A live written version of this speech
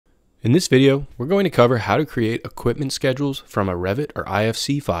In this video, we're going to cover how to create equipment schedules from a Revit or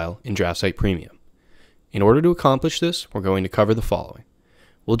IFC file in DraftSight Premium. In order to accomplish this, we're going to cover the following.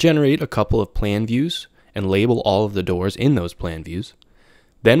 We'll generate a couple of plan views and label all of the doors in those plan views.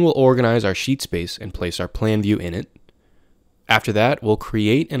 Then we'll organize our sheet space and place our plan view in it. After that, we'll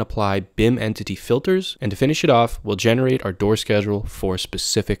create and apply BIM entity filters, and to finish it off, we'll generate our door schedule for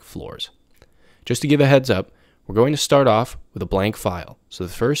specific floors. Just to give a heads up, we're going to start off with a blank file. So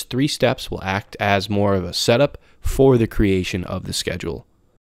the first 3 steps will act as more of a setup for the creation of the schedule.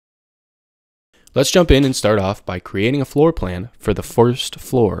 Let's jump in and start off by creating a floor plan for the first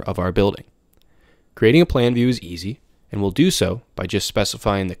floor of our building. Creating a plan view is easy, and we'll do so by just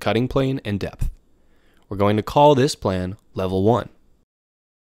specifying the cutting plane and depth. We're going to call this plan Level 1.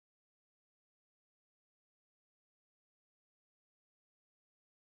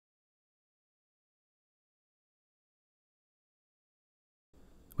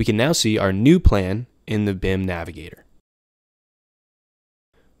 We can now see our new plan in the BIM Navigator.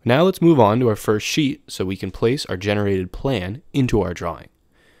 Now let's move on to our first sheet so we can place our generated plan into our drawing.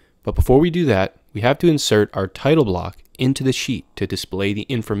 But before we do that, we have to insert our title block into the sheet to display the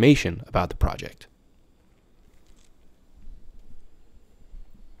information about the project.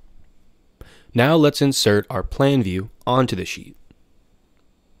 Now let's insert our plan view onto the sheet.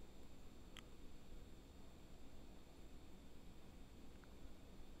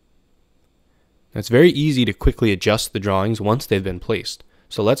 It's very easy to quickly adjust the drawings once they've been placed,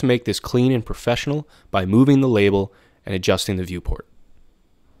 so let's make this clean and professional by moving the label and adjusting the viewport.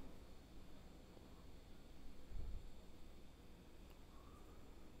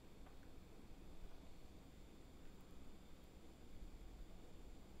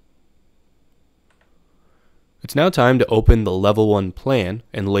 It's now time to open the Level 1 plan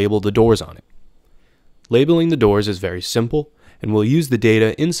and label the doors on it. Labeling the doors is very simple, and we'll use the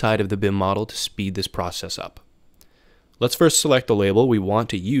data inside of the BIM model to speed this process up. Let's first select the label we want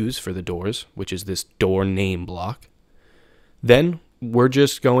to use for the doors, which is this door name block. Then we're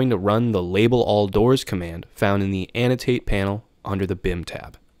just going to run the Label All Doors command found in the Annotate panel under the BIM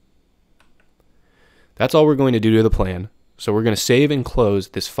tab. That's all we're going to do to the plan, so we're going to save and close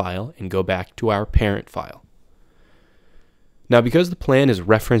this file and go back to our parent file. Now, because the plan is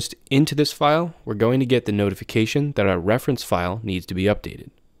referenced into this file, we're going to get the notification that our reference file needs to be updated.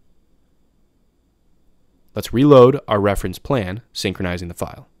 Let's reload our reference plan, synchronizing the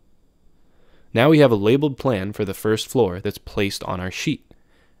file. Now we have a labeled plan for the first floor that's placed on our sheet,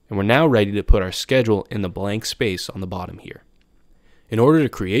 and we're now ready to put our schedule in the blank space on the bottom here. In order to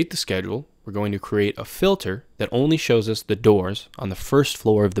create the schedule, we're going to create a filter that only shows us the doors on the first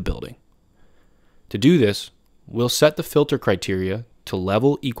floor of the building. To do this, we'll set the filter criteria to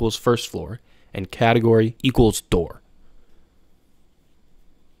level equals first floor and category equals door.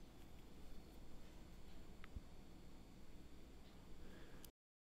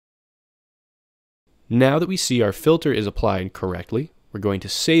 Now that we see our filter is applied correctly, we're going to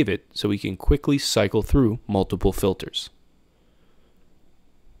save it so we can quickly cycle through multiple filters.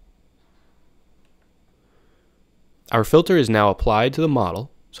 Our filter is now applied to the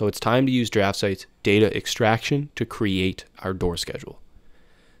model, so it's time to use DraftSight's data extraction to create our door schedule.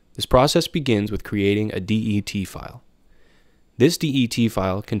 This process begins with creating a DET file. This DET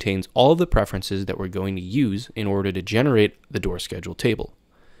file contains all of the preferences that we're going to use in order to generate the door schedule table.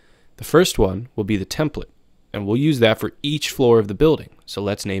 The first one will be the template, and we'll use that for each floor of the building, so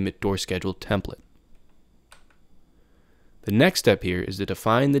let's name it door schedule template. The next step here is to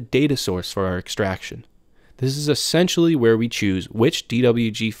define the data source for our extraction. This is essentially where we choose which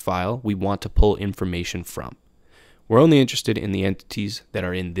DWG file we want to pull information from. We're only interested in the entities that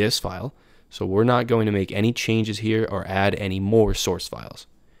are in this file, so we're not going to make any changes here or add any more source files.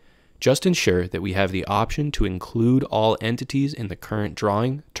 Just ensure that we have the option to include all entities in the current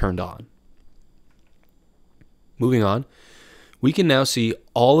drawing turned on. Moving on, we can now see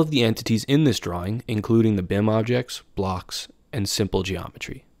all of the entities in this drawing, including the BIM objects, blocks, and simple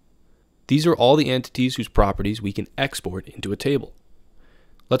geometry. These are all the entities whose properties we can export into a table.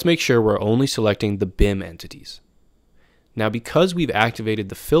 Let's make sure we're only selecting the BIM entities. Now, because we've activated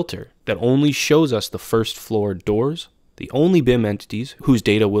the filter that only shows us the first floor doors, the only BIM entities whose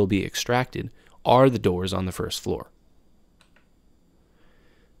data will be extracted are the doors on the first floor.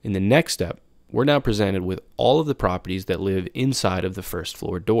 In the next step, we're now presented with all of the properties that live inside of the first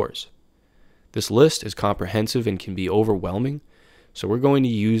floor doors. This list is comprehensive and can be overwhelming, so we're going to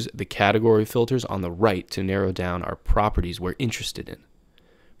use the category filters on the right to narrow down our properties we're interested in.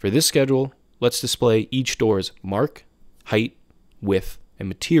 For this schedule, let's display each door's mark, height, width, and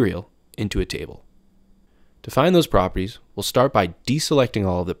material into a table. To find those properties, we'll start by deselecting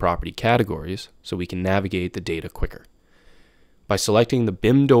all of the property categories so we can navigate the data quicker. By selecting the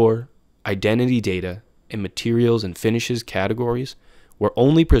BIM door, identity data, and materials and finishes categories, we're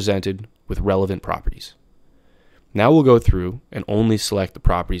only presented with relevant properties. Now we'll go through and only select the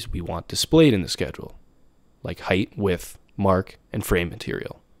properties we want displayed in the schedule, like height, width, mark, and frame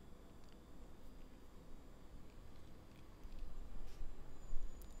material.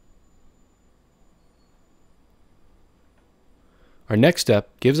 Our next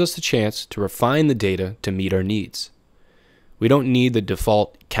step gives us the chance to refine the data to meet our needs. We don't need the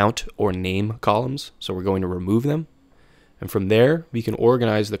default count or name columns, so we're going to remove them. And from there, we can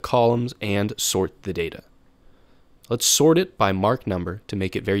organize the columns and sort the data. Let's sort it by mark number to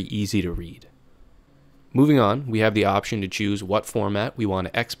make it very easy to read. Moving on, we have the option to choose what format we want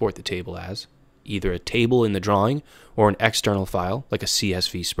to export the table as, either a table in the drawing or an external file like a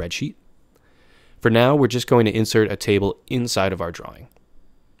CSV spreadsheet. For now, we're just going to insert a table inside of our drawing.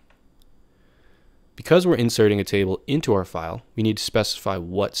 Because we're inserting a table into our file, we need to specify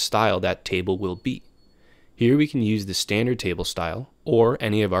what style that table will be. Here we can use the standard table style or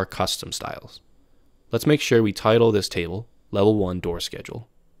any of our custom styles. Let's make sure we title this table Level 1 Door Schedule.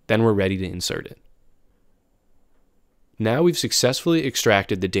 Then we're ready to insert it. Now we've successfully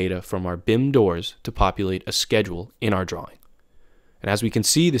extracted the data from our BIM doors to populate a schedule in our drawing. And as we can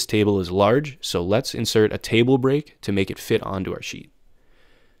see, this table is large, so let's insert a table break to make it fit onto our sheet.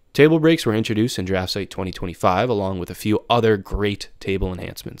 Table breaks were introduced in DraftSight 2025 along with a few other great table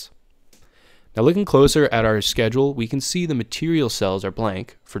enhancements. Now looking closer at our schedule, we can see the material cells are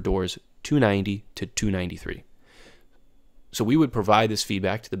blank for doors 290 to 293. So we would provide this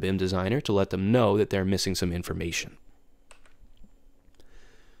feedback to the BIM designer to let them know that they're missing some information.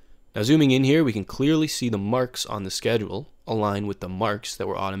 Now zooming in here, we can clearly see the marks on the schedule align with the marks that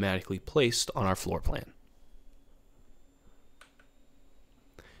were automatically placed on our floor plan.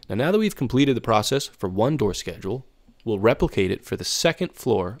 Now that we've completed the process for one door schedule, we'll replicate it for the second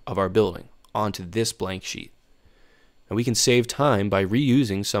floor of our building onto this blank sheet. And we can save time by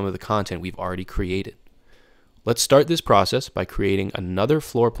reusing some of the content we've already created. Let's start this process by creating another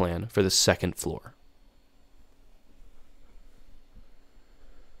floor plan for the second floor.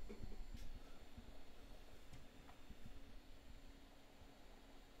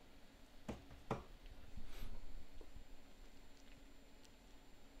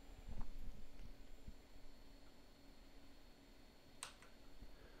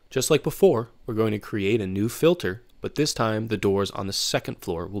 Just like before, we're going to create a new filter, but this time the doors on the second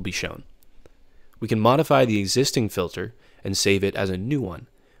floor will be shown. We can modify the existing filter and save it as a new one,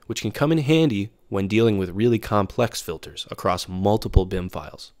 which can come in handy when dealing with really complex filters across multiple BIM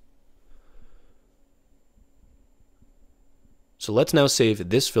files. So let's now save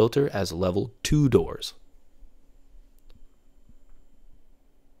this filter as level 2 doors.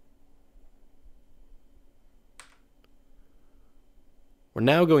 We're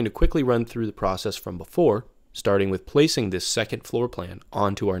now going to quickly run through the process from before, starting with placing this second floor plan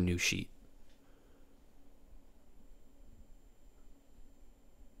onto our new sheet.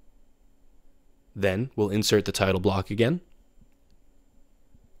 Then we'll insert the title block again.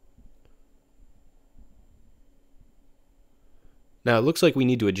 Now it looks like we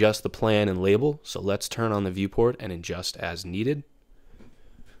need to adjust the plan and label, so let's turn on the viewport and adjust as needed.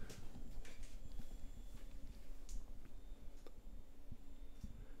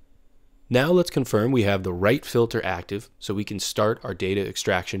 Now let's confirm we have the right filter active so we can start our data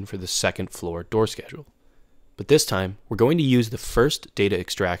extraction for the second floor door schedule. But this time, we're going to use the first data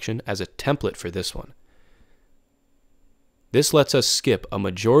extraction as a template for this one. This lets us skip a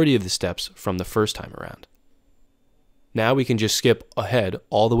majority of the steps from the first time around. Now we can just skip ahead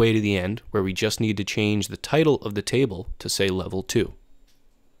all the way to the end where we just need to change the title of the table to say level 2.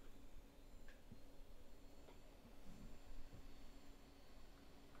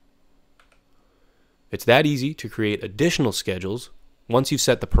 It's that easy to create additional schedules once you've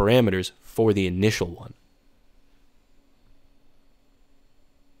set the parameters for the initial one.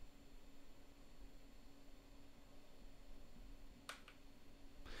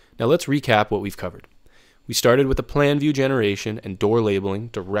 Now let's recap what we've covered. We started with the plan view generation and door labeling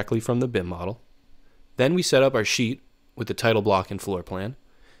directly from the BIM model. Then we set up our sheet with the title block and floor plan.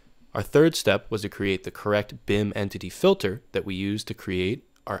 Our third step was to create the correct BIM entity filter that we used to create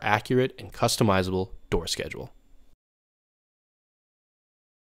our accurate and customizable door schedule.